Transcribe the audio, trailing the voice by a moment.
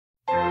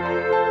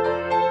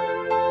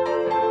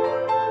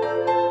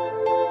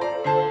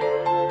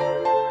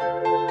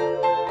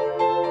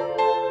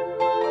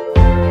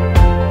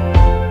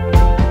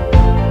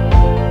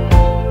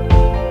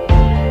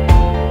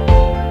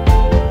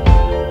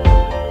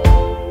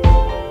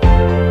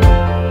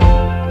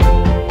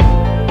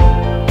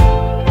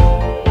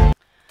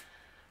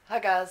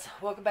guys,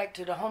 welcome back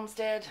to the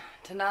homestead.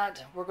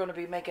 Tonight we're going to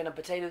be making a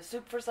potato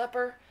soup for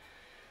supper,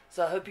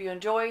 so I hope you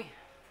enjoy.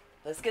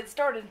 Let's get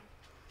started.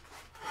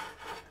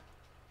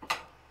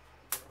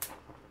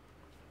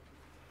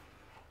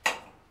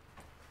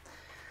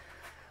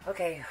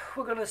 Okay,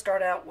 we're going to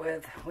start out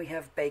with, we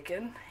have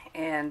bacon,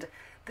 and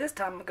this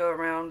time go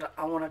around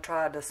I want to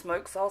try the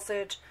smoked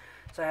sausage,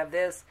 so I have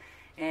this,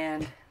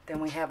 and then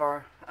we have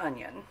our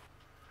onion.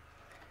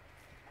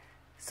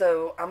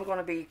 So I'm going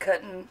to be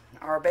cutting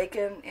our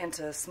bacon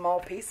into small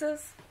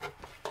pieces.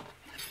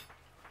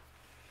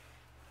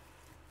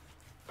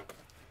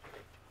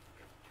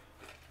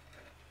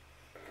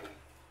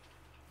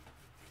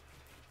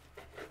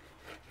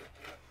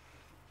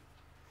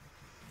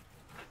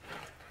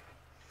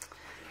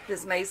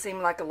 This may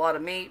seem like a lot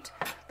of meat,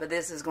 but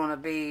this is going to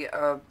be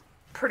a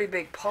pretty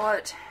big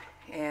pot,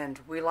 and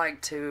we like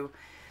to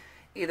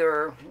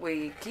either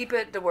we keep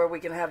it to where we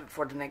can have it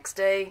for the next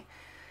day,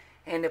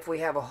 and if we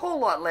have a whole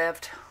lot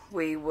left,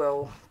 we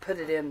will put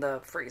it in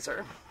the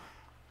freezer.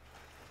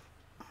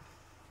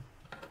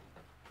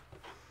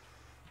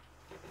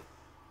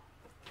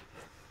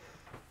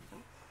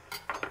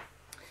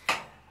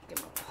 Get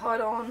my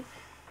pot on.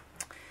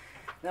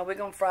 Now we're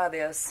going to fry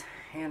this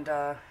and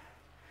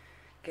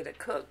get it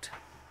cooked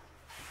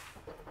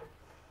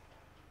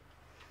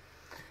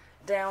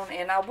down,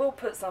 and I will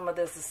put some of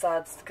this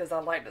aside because I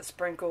like to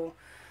sprinkle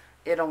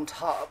it on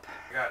top.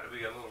 I got to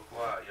be a little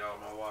quiet, y'all.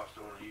 My wife's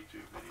doing a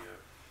YouTube video.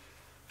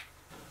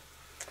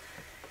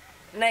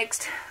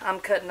 Next,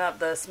 I'm cutting up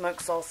the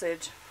smoked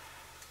sausage.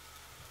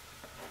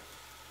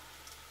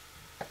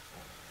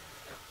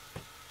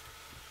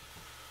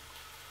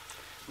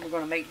 We're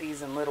going to make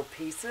these in little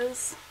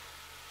pieces.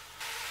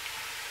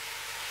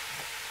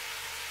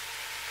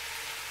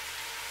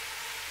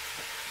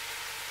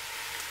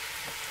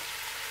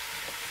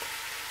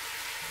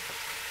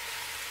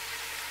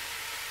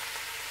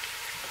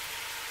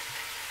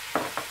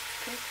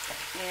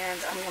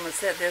 And I'm going to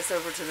set this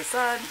over to the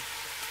side,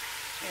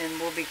 and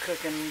we'll be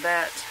cooking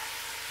that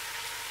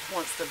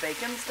once the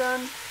bacon's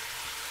done.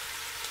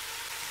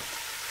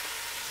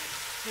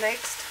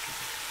 Next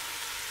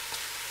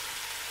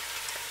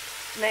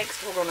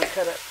we're going to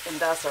cut it and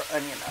dice our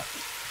onion up.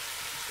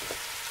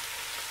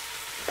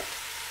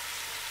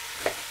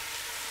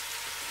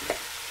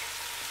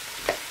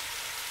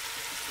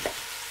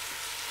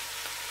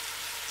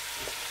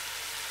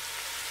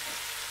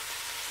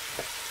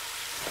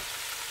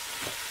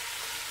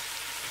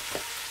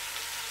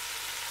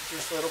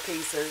 Just little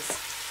pieces,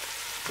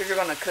 because you're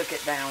going to cook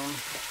it down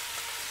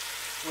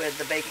with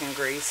the bacon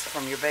grease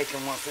from your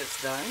bacon once it's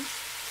done.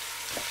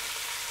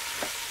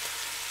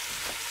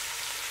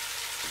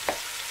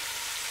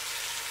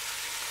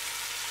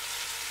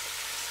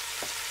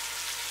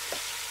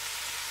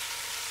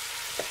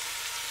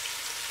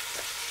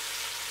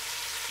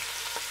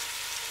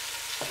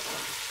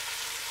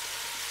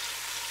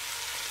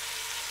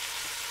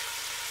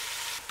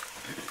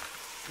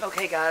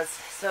 Okay guys,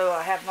 so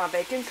I have my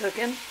bacon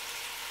cooking.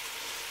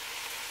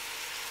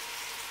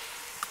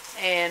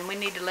 And we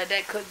need to let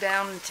that cook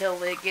down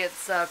until it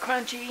gets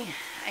crunchy.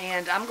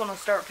 And I'm going to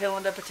start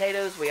peeling the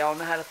potatoes. We all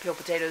know how to peel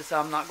potatoes, so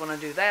I'm not going to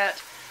do that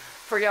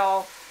for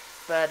y'all.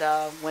 But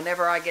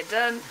whenever I get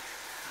done,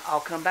 I'll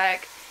come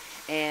back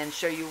and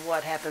show you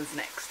what happens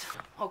next.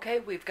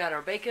 Okay, we've got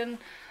our bacon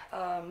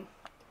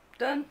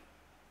done.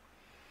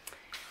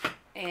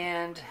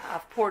 And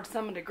I've poured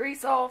some of the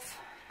grease off.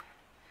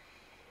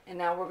 And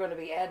now we're going to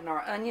be adding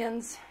our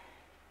onions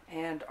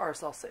and our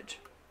sausage.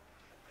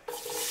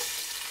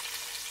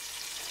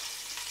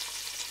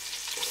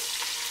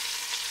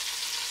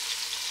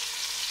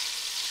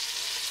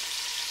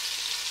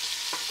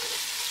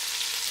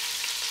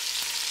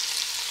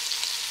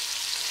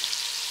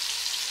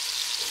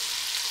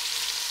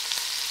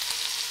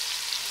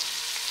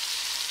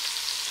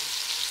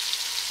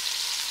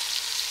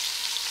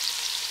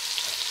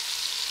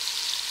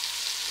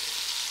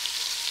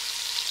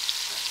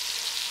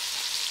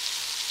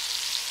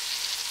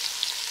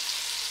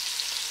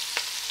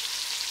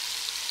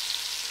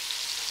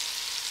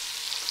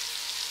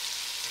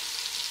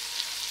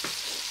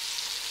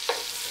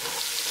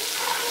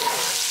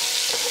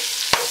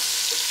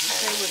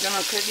 We're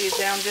going to cook these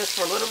down just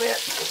for a little bit,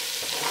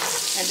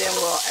 and then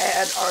we'll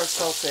add our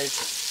sausage.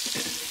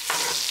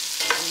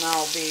 And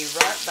I'll be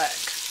right back.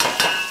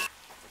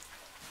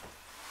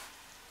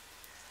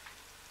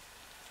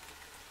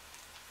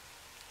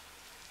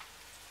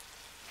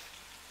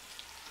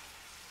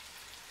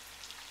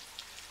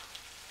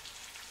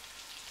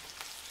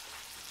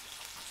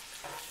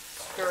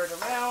 Stir it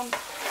around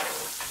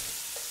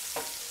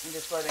and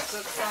just let it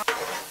cook some.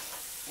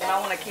 And I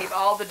want to keep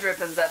all the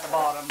drippings at the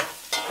bottom.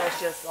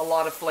 That's just a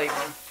lot of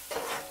flavor.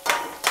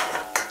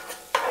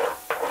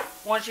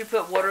 Once you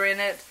put water in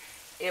it,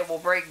 it will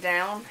break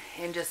down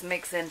and just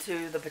mix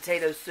into the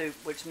potato soup,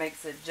 which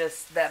makes it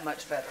just that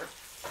much better.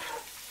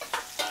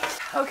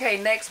 Okay,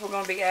 next we're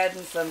going to be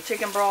adding some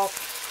chicken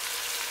broth.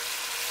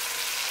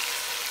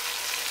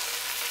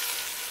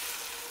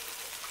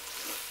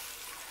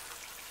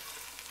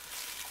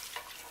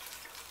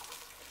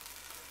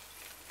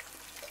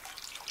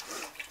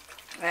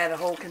 Add a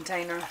whole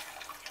container.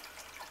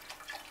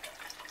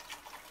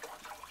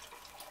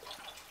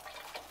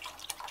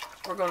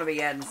 We're going to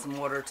be adding some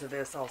water to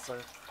this also.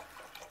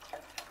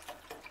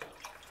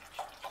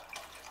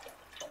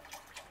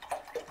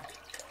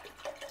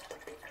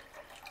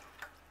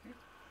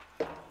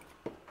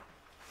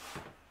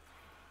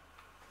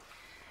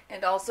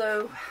 And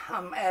also,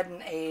 I'm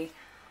adding a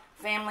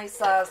family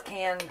size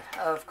can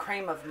of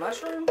cream of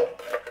mushroom.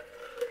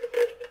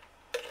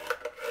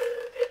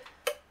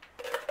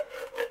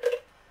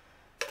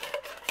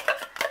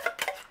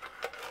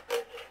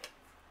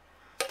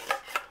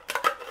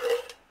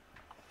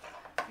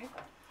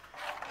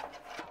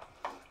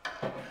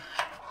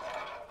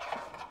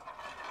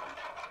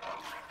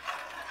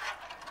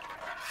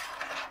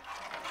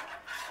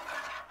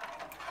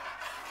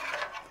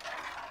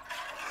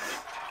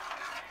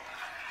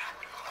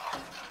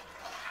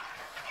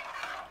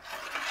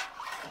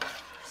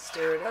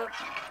 Stir it up.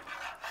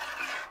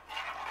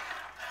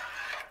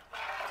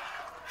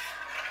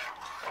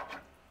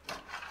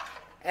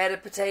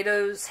 Added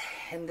potatoes,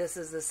 and this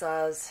is the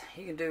size.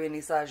 You can do any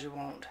size you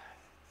want.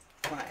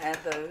 I'm going to add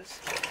those.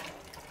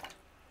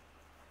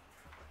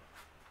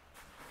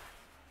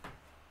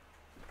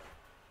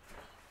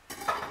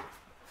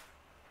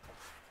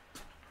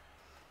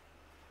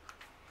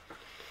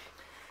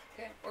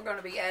 Okay, we're going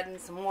to be adding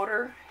some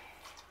water,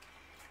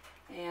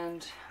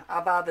 and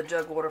I buy the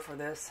jug water for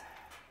this.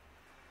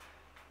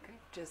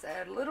 Just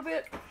add a little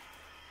bit.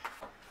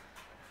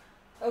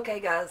 Okay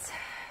guys,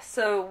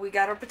 so we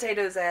got our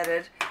potatoes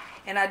added,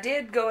 and I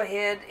did go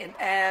ahead and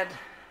add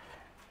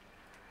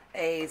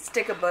a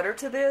stick of butter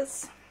to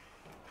this.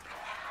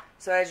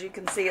 So as you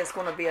can see, it's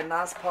going to be a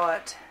nice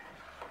pot,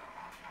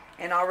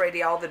 and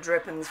already all the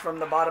drippings from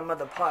the bottom of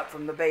the pot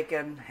from the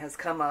bacon has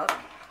come up.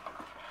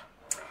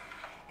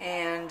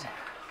 And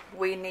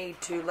we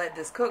need to let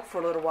this cook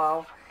for a little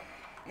while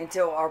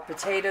until our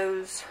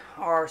potatoes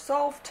are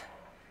soft.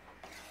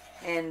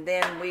 And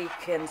then we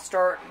can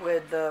start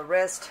with the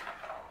rest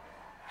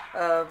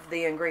of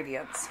the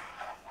ingredients.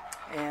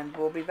 And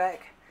we'll be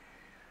back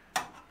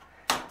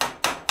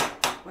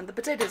when the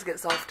potatoes get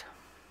soft.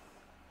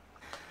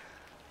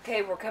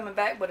 Okay, we're coming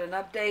back with an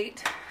update.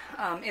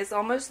 It's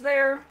almost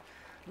there.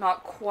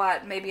 Not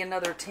quite, maybe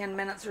another 10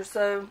 minutes or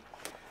so.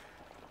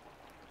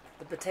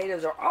 The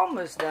potatoes are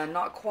almost done,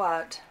 not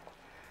quite.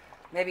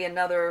 Maybe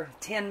another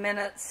 10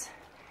 minutes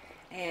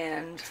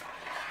and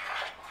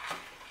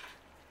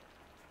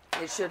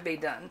it should be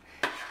done.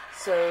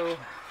 So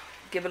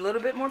give it a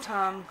little bit more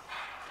time,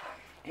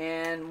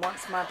 and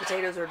once my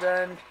potatoes are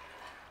done,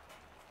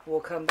 we'll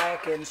come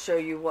back and show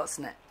you what's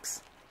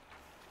next.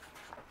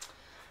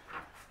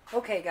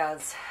 Okay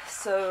guys,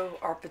 so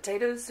our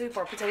potatoes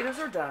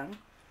are done,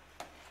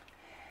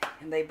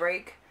 and they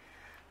break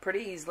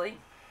pretty easily.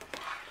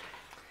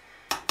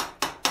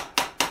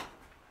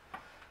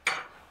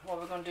 What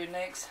we're going to do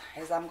next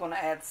is I'm going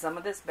to add some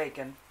of this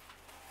bacon.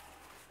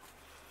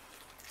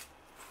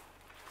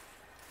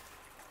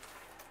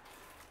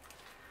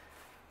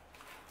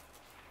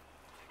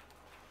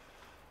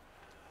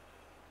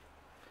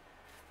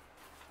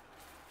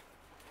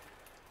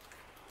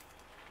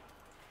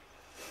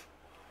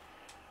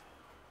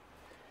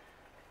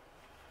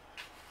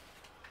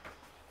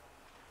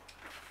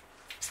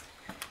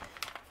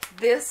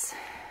 This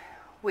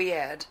we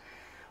add.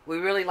 We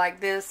really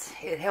like this.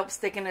 It helps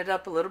thicken it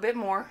up a little bit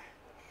more,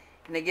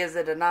 and it gives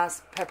it a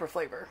nice pepper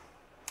flavor.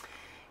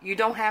 You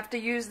don't have to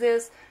use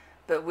this,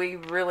 but we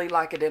really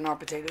like it in our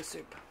potato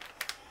soup.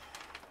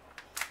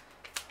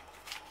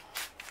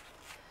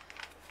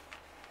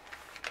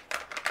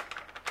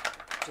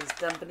 Just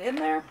dump it in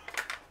there.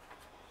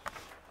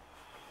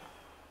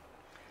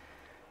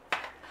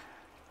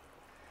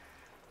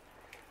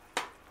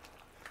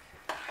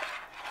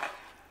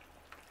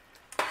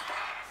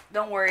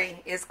 Don't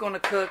worry, it's going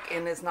to cook,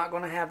 and it's not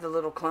going to have the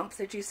little clumps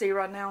that you see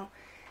right now.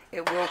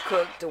 It will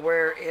cook to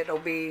where it'll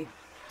be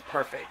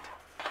perfect.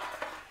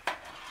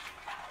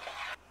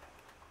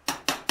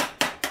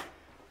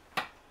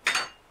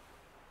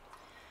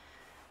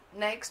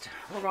 Next,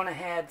 we're going to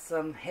add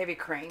some heavy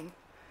cream.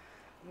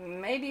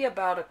 Maybe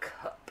about a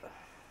cup.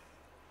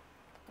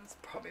 That's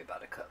probably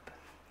about a cup.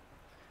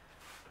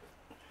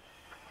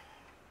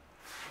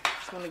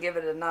 Just going to give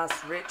it a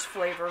nice rich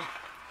flavor.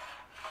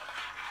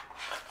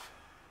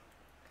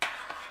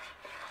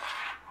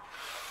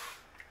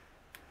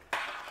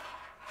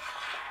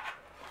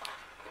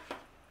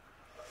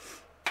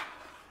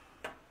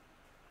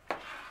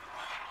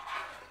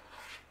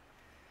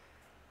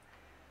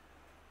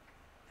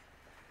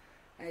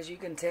 As you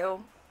can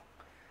tell,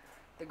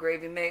 the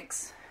gravy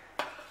mix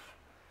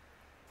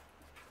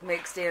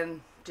mixed in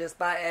just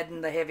by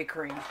adding the heavy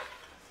cream. Okay.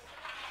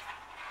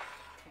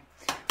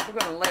 We're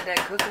going to let that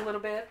cook a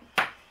little bit.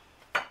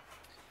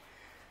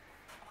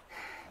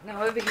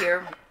 Now over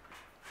here,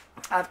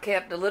 I've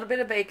kept a little bit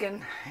of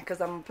bacon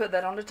because I'm going to put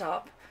that on the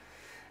top.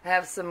 I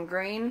have some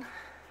green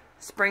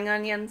spring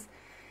onions,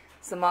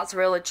 some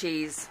mozzarella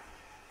cheese,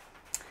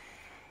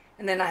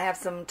 and then I have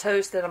some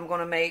toast that I'm going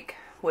to make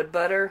with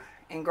butter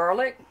and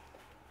garlic.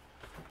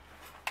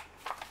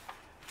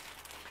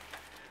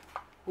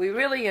 We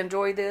really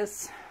enjoy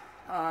this.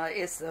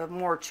 It's a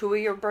more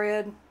chewier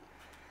bread.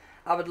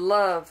 I would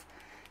love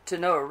to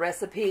know a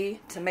recipe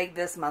to make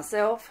this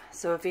myself.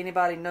 So if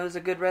anybody knows a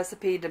good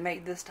recipe to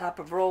make this type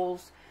of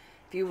rolls,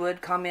 if you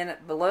would comment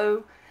it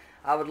below,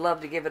 I would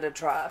love to give it a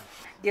try.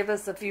 Give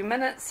us a few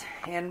minutes,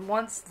 and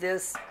once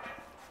this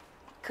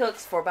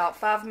cooks for about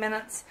 5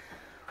 minutes,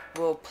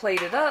 we'll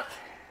plate it up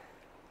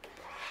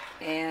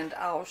and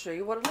I'll show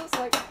you what it looks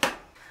like.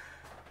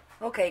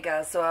 Okay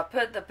guys, so I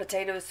put the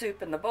potato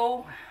soup in the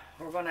bowl.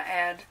 We're going to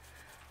add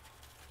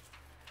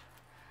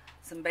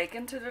some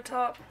bacon to the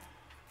top,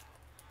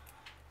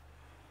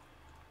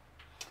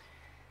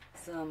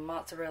 some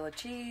mozzarella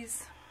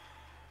cheese,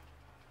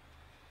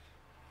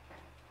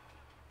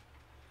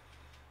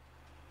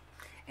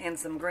 and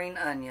some green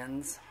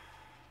onions.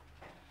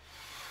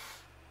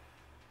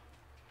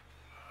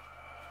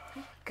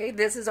 Okay,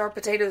 this is our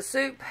potato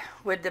soup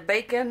with the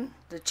bacon,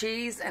 the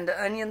cheese, and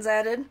the onions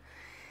added.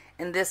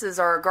 And this is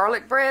our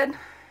garlic bread.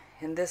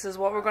 And this is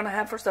what we're going to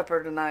have for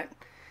supper tonight.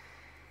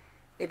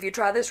 If you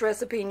try this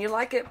recipe and you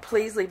like it,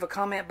 please leave a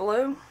comment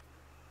below.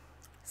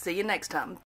 See you next time.